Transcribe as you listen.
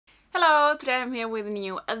Hello, today I'm here with a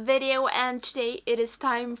new video, and today it is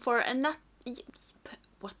time for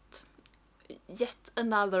yet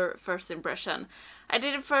another first impression. I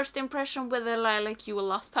did a first impression with the Lilac You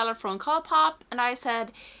Lost palette from Colourpop, and I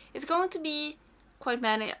said it's going to be quite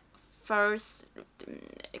many first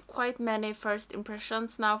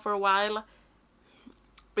impressions now for a while,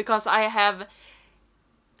 because I have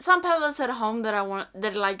some palettes at home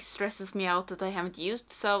that like stresses me out that I haven't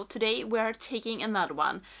used. So today we are taking another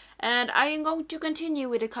one, and I am going to continue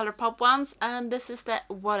with the Colourpop ones, and this is the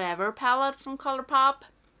Whatever palette from Colourpop.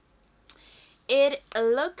 It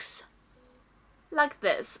looks like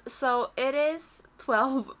this. So it is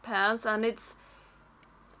 12 pans, and it's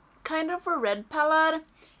kind of a red palette.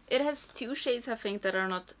 It has two shades I think that are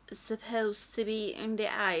not supposed to be in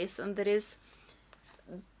the eyes, and that is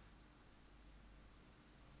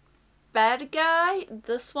Bad Guy,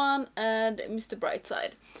 this one, and Mr.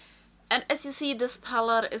 Brightside. And as you see, this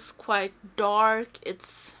palette is quite dark,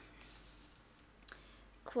 it's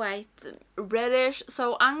quite reddish,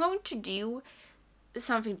 so I'm going to do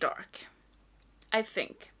something dark, I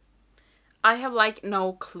think. I have like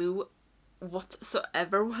no clue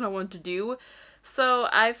whatsoever what I want to do, so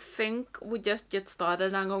I think we just get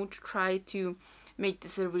started. I'm going to try to make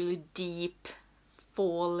this a really deep,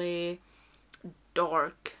 fally,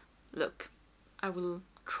 dark look. I will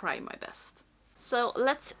try my best. So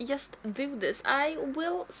let's just do this. I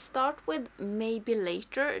will start with Maybe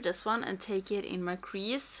Later, this one, and take it in my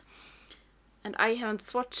crease. And I haven't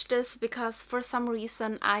swatched this because for some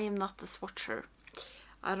reason I am not a swatcher.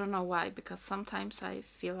 I don't know why, because sometimes I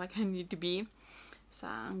feel like I need to be. So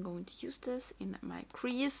I'm going to use this in my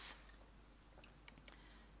crease.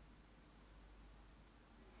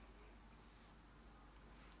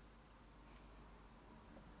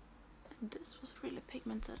 This was really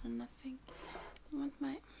pigmented, and I think I want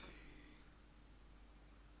my...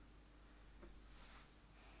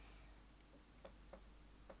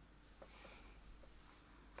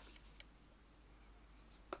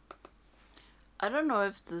 I don't know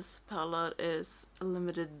if this palette is a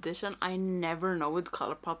limited edition. I never know with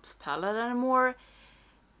Colourpop's palette anymore.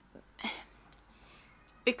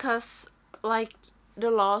 Because, like,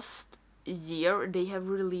 the last year they have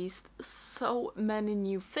released so many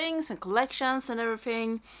new things and collections and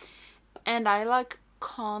everything, and I like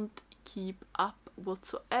can't keep up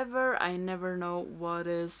whatsoever. I never know what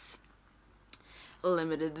is a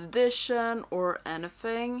limited edition or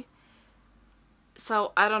anything,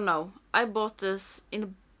 so I don't know. I bought this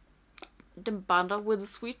in the bundle with the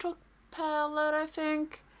Sweet Talk palette, I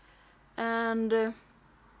think, and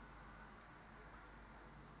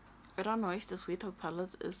I don't know if the Sweet Talk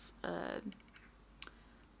palette is a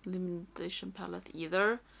limited edition palette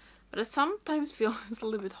either, but I sometimes feel it's a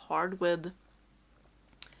little bit hard with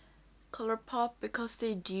Colourpop because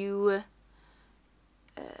they do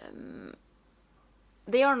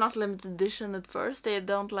they are not limited edition at first. They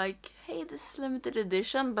don't like, hey, this is limited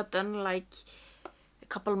edition, but then like a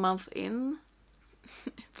couple months in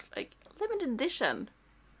it's like limited edition.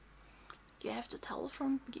 You have to tell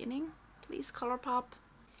from the beginning, please, Colourpop.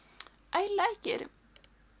 I like it,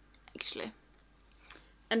 actually.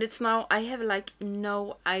 And it's now, I have like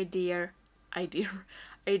no idea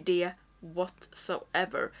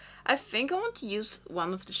whatsoever. I think I want to use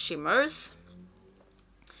one of the shimmers.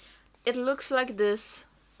 It looks like this.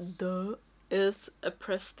 Is a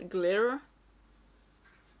pressed glitter.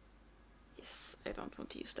 Yes, I don't want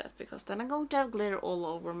to use that because then I'm going to have glitter all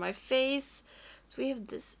over my face. So we have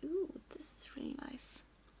this. Ooh, this is really nice.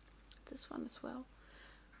 This one as well.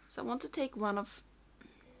 So I want to take one of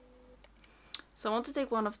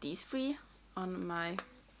these three on my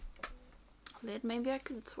lid. Maybe I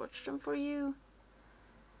could swatch them for you.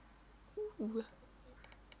 Ooh.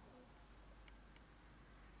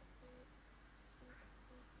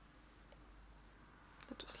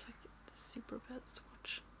 That was like the super bad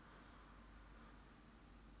swatch.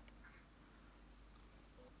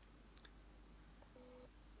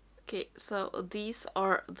 Okay, so these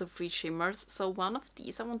are the three shimmers. So one of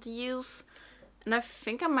these I want to use, and I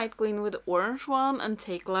think I might go in with the orange one and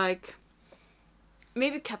take like,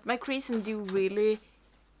 maybe cut my crease and do really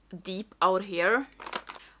deep out here.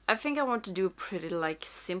 I think I want to do a pretty like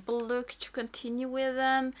simple look to continue with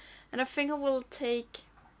then, and I think I will take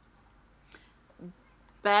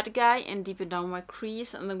Bad Guy and deepen down my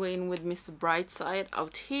crease, and then go in with Mr. Brightside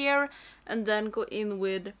out here, and then go in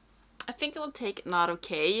with, I think I will take Not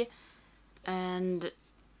Okay and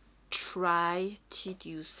try to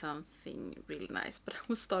do something really nice, but I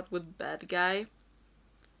will start with Bad Guy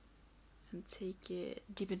and take it,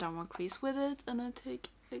 deepen down my crease with it, and then take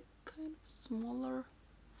a kind of smaller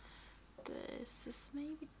This is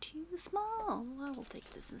maybe too small. I will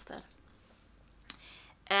take this instead.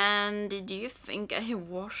 And do you think I have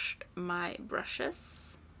washed my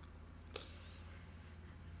brushes?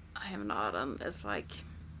 I have not, and it's like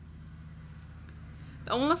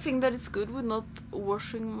the only thing that is good with not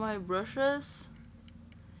washing my brushes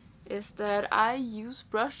is that I use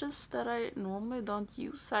brushes that I normally don't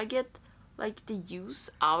use. I get like the use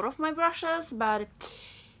out of my brushes, but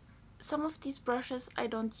some of these brushes I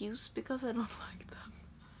don't use because I don't like them.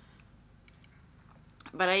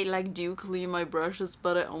 But I like do clean my brushes,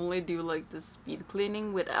 but I only do like the speed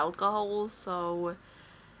cleaning with alcohol, so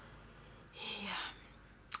yeah.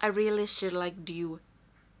 I really should like do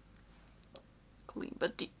clean,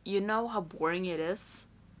 but you know how boring it is?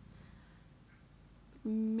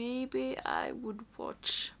 Maybe I would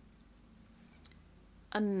watch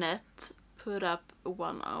Annette put up a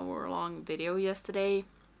 1 hour long video yesterday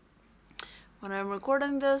when I'm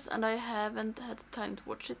recording this, and I haven't had time to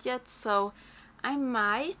watch it yet, so I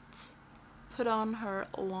might put on her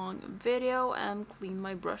long video and clean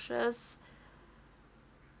my brushes.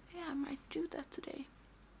 Yeah, I might do that today.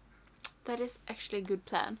 That is actually a good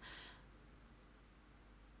plan.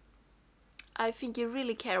 I think you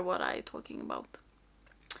really care what I'm talking about.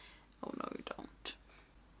 Oh no, you don't.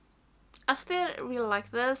 I still really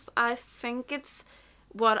like this. I think it's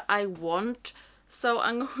what I want. So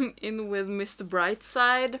I'm going in with Mr.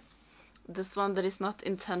 Brightside. This one that is not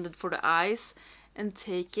intended for the eyes. And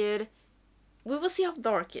take it. We will see how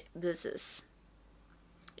dark this is.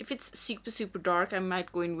 If it's super dark, I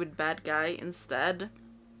might go in with Bad Guy instead.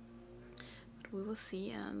 But we will see.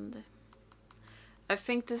 And I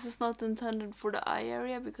think this is not intended for the eye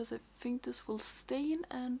area because I think this will stain,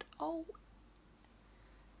 and oh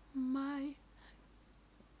my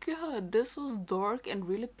god, this was dark and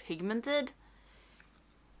really pigmented.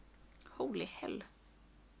 Holy hell.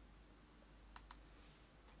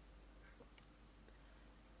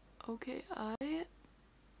 Okay,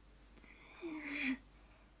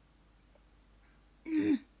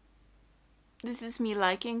 this is me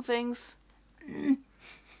liking things.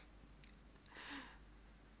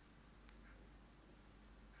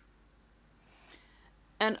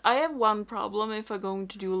 And I have one problem if I'm going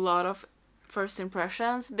to do a lot of first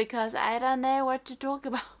impressions, because I don't know what to talk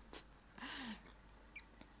about.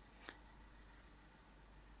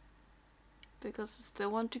 Because I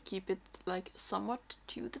still want to keep it like somewhat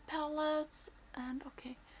to the palette. And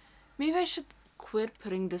okay, maybe I should quit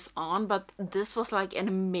putting this on, but this was like an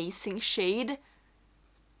amazing shade.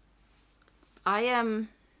 I am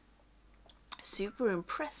super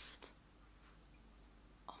impressed.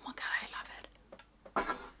 Oh my god, I love it.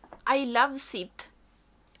 I love it.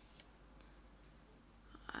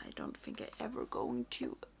 I don't think I ever going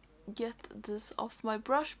to get this off my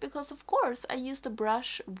brush, because of course I used a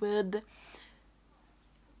brush with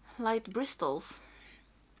light bristles.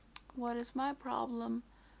 What is my problem?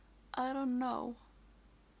 I don't know.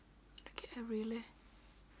 Okay, I really...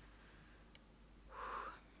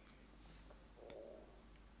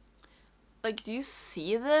 Like, do you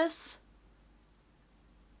see this?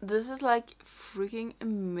 This is like freaking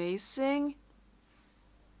amazing.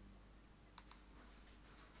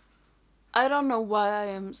 I don't know why I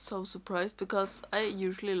am so surprised, because I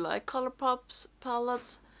usually like Colourpop's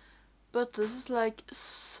palettes, but this is like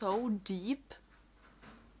so deep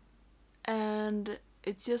and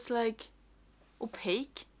it's just like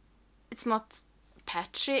opaque. It's not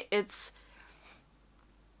patchy, it's...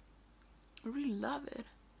 I really love it.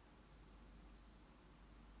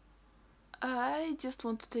 I just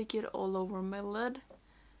want to take it all over my lid,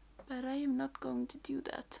 but I am not going to do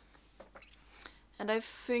that. And I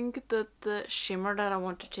think that the shimmer that I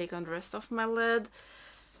want to take on the rest of my lid,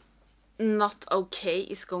 not okay,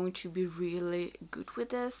 is going to be really good with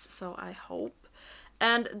this, so I hope.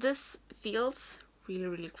 And this feels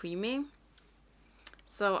really creamy,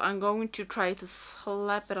 so I'm going to try to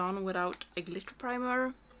slap it on without a glitter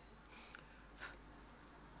primer.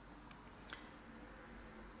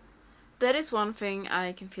 That is one thing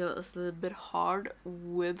I can feel is a little bit hard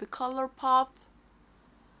with the Colourpop,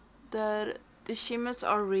 that the shimmers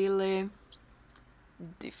are really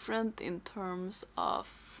different in terms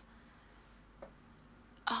of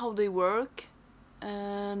how they work,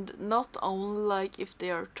 and not only like if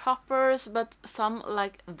they are toppers, but some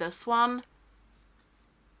like this one.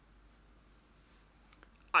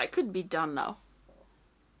 I could be done now.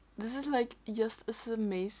 This is like just as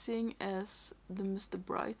amazing as the Mr.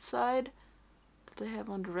 Brightside that I have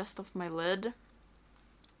on the rest of my lid.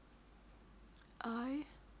 I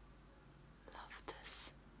love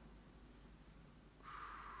this.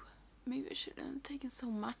 Maybe I shouldn't have taken so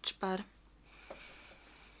much, but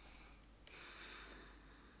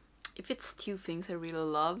if it's two things I really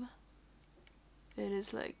love, it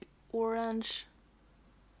is like orange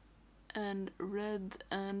and red,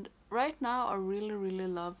 and right now I really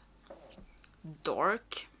love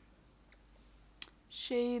dark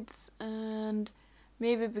shades, and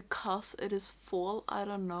maybe because it is fall, I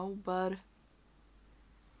don't know, but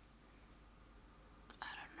I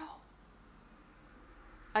don't know.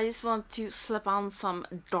 I just want to slap on some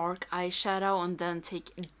dark eyeshadow and then take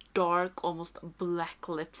dark, almost black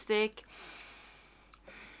lipstick.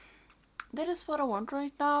 That is what I want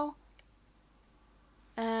right now.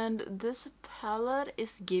 And this palette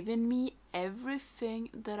is giving me everything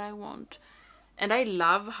that I want. And I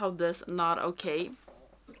love how this Not Okay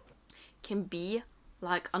can be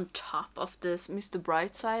like on top of this Mr.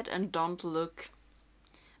 Brightside and don't look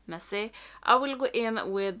messy. I will go in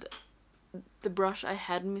with the brush I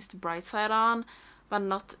had Mr. Brightside on, but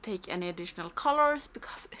not take any additional colors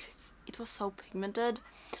because it was so pigmented.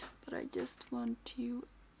 But I just want to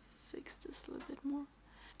fix this a little bit more.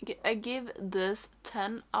 Okay, I give this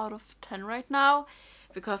 10 out of 10 right now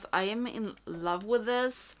because I am in love with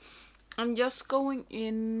this. I'm just going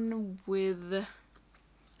in with,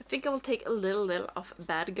 I think I will take a little of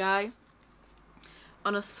Bad Guy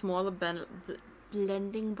on a small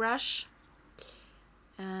blending brush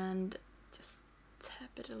and just tap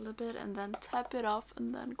it a little bit and then tap it off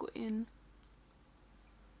and then go in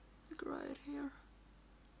like right here.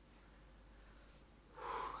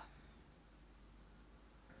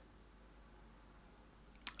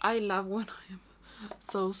 I love when I am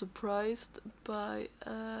so surprised by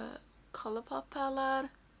a Colourpop palette,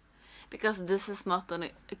 because this is not an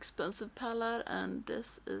expensive palette and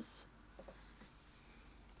this is,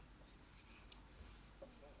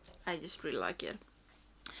 I just really like it.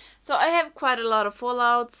 So I have quite a lot of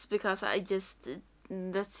fallouts because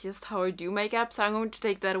that's just how I do makeup, so I'm going to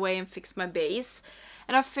take that away and fix my base.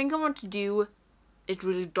 And I think I want to do it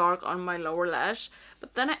really dark on my lower lash,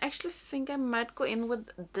 but then I actually think I might go in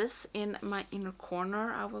with this in my inner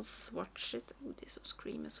corner. I will swatch it. Oh, this was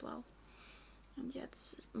cream as well. And yeah,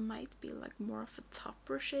 this might be like more of a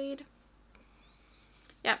topper shade.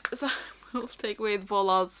 Yeah, so we'll take away the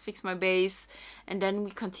fallouts, fix my base, and then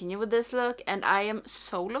we continue with this look. And I am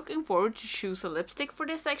so looking forward to choose a lipstick for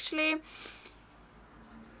this actually,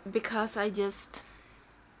 because I just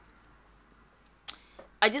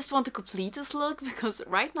want to complete this look, because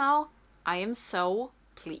right now I am so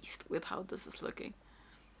pleased with how this is looking.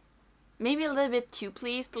 Maybe a little bit too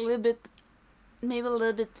pleased, maybe a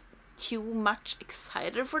little bit too much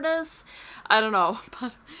excited for this. I don't know,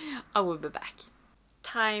 but I will be back.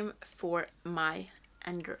 Time for my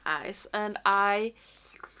under eyes, and I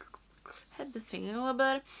had been thinking a little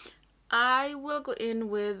bit. I will go in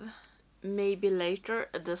with maybe later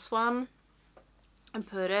this one and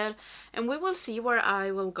put it, and we will see where I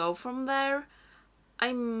will go from there.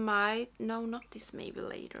 I might, no, not this, maybe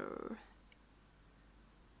later.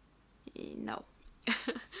 No.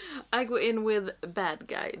 I go in with Bad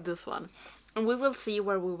Guy, this one, and we will see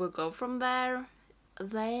where we will go from there.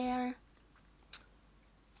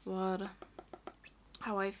 What,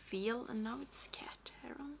 how I feel, and now it's cat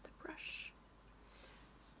hair on the brush.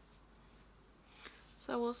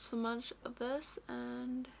 So I will smudge this,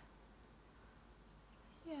 and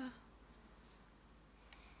yeah.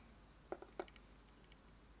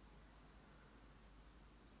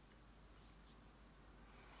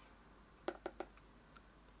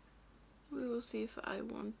 We will see if I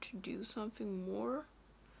want to do something more.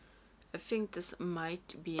 I think this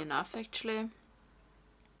might be enough actually.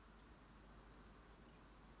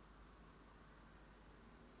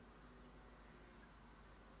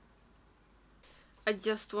 I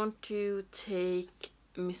just want to take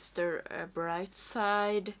Mr.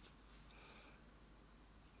 Brightside.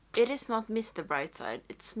 It is not Mr. Brightside,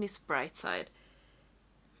 it's Miss Brightside.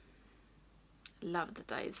 Love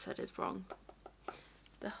that I said it wrong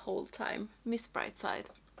the whole time. Miss Brightside.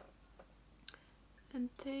 And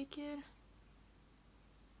take it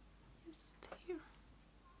just here.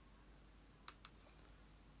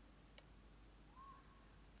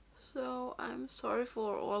 So I'm sorry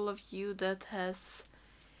for all of you that has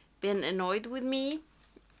been annoyed with me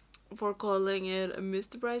for calling it a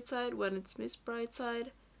Mr. Brightside when it's Miss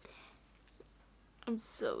Brightside. I'm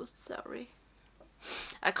so sorry.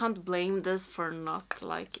 I can't blame this for not,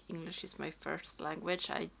 like, English is my first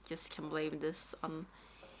language. I just can blame this on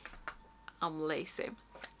I'm lazy.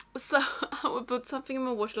 So I will put something in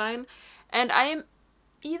my waterline, and I am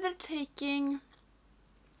either taking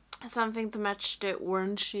something to match the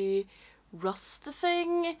orangey rusty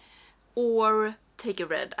thing or take a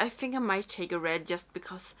red. I think I might take a red just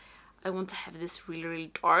because I want to have this really,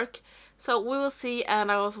 really dark. So we will see,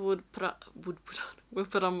 and I also will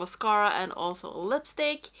put on mascara and also a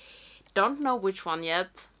lipstick. Don't know which one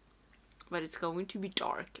yet, but it's going to be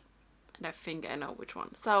dark. And I think I know which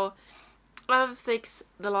one. So I'll fix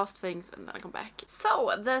the last things and then I'll come back.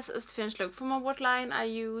 So this is the finished look. For my waterline, I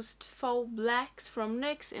used Faux Blacks from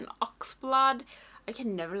NYX in Oxblood. I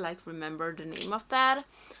can never like remember the name of that.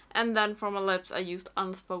 And then for my lips, I used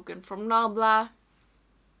Unspoken from Nabla.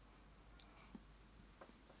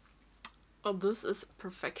 Oh, this is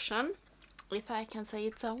perfection, if I can say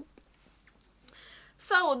it so.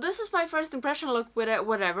 So this is my first impression look with a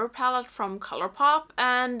whatever palette from Colourpop,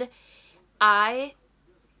 and I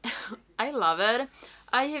love it.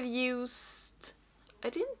 I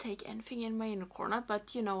didn't take anything in my inner corner,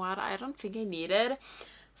 but you know what, I don't think I need it.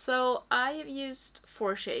 So I have used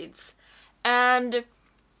 4 shades, and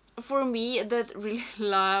for me that really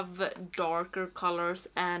love darker colors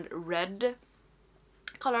and red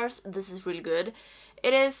colors, this is really good.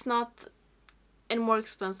 It is not any more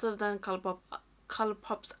expensive than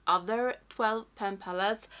Colourpop's other 12 pen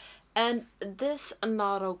palettes, and this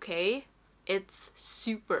not okay. It's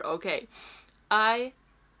super okay. I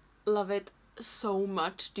love it so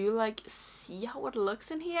much. Do you like see how it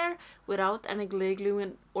looks in here without any glitter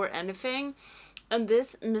glue or anything? And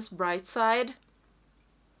this Miss Brightside,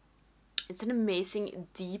 it's an amazing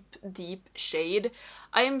deep shade.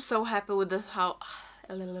 I am so happy with this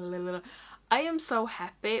I am so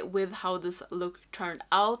happy with how this look turned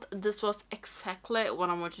out. This was exactly what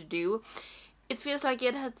I wanted to do. It feels like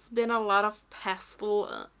it has been a lot of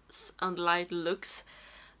pastel and light looks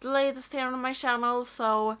the latest here on my channel,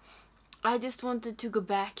 so I just wanted to go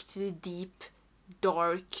back to the deep,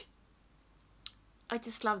 dark. I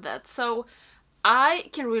just love that. So I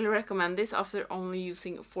can really recommend this after only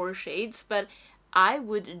using 4 shades, but I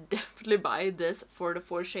would definitely buy this for the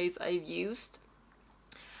 4 shades I've used.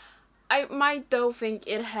 I might though think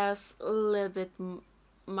it has a little bit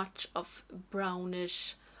much of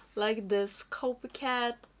brownish, like this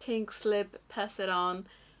Copycat, Pink Slip, Pass It On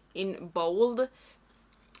in bold.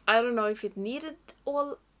 I don't know if it needed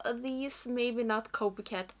all of these, maybe not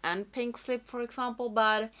Copycat and Pink Slip for example,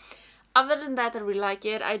 but other than that I really like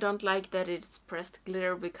it. I don't like that it's pressed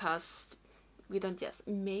glitter because we don't, yes,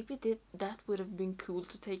 maybe that would have been cool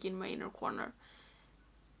to take in my inner corner.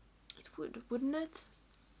 It would, wouldn't it?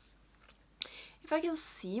 If I can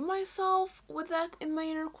see myself with that in my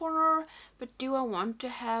inner corner, but do I want to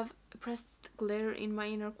have pressed glitter in my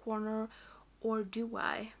inner corner, or do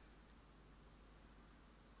I?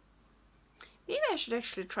 Maybe I should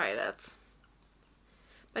actually try that.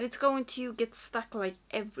 But it's going to get stuck like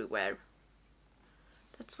everywhere.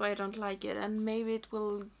 That's why I don't like it, and maybe it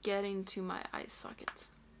will get into my eye socket.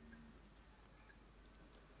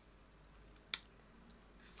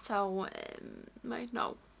 So,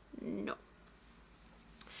 no.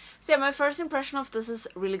 So yeah, my first impression of this is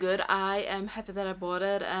really good. I am happy that I bought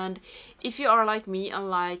it, and if you are like me and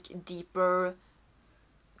like deeper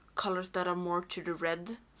colors that are more to the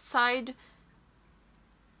red side,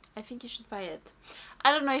 I think you should buy it.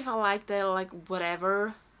 I don't know if I like the like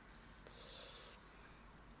whatever.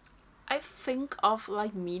 I think of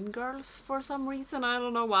like Mean Girls for some reason, I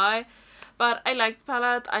don't know why, but I like the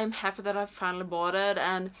palette. I'm happy that I finally bought it,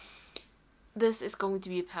 and this is going to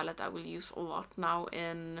be a palette I will use a lot now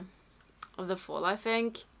in the fall, I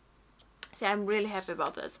think. So I'm really happy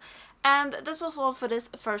about this. And that was all for this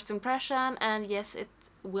first impression, and yes, it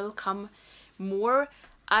will come more.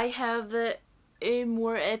 I have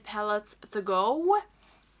more palettes to go.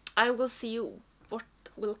 I will see what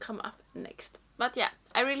will come up next. But yeah,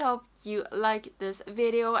 I really hope you like this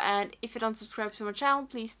video, and if you don't subscribe to my channel,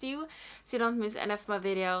 please do, so you don't miss any of my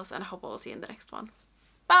videos, and I hope I'll see you in the next one.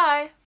 Bye!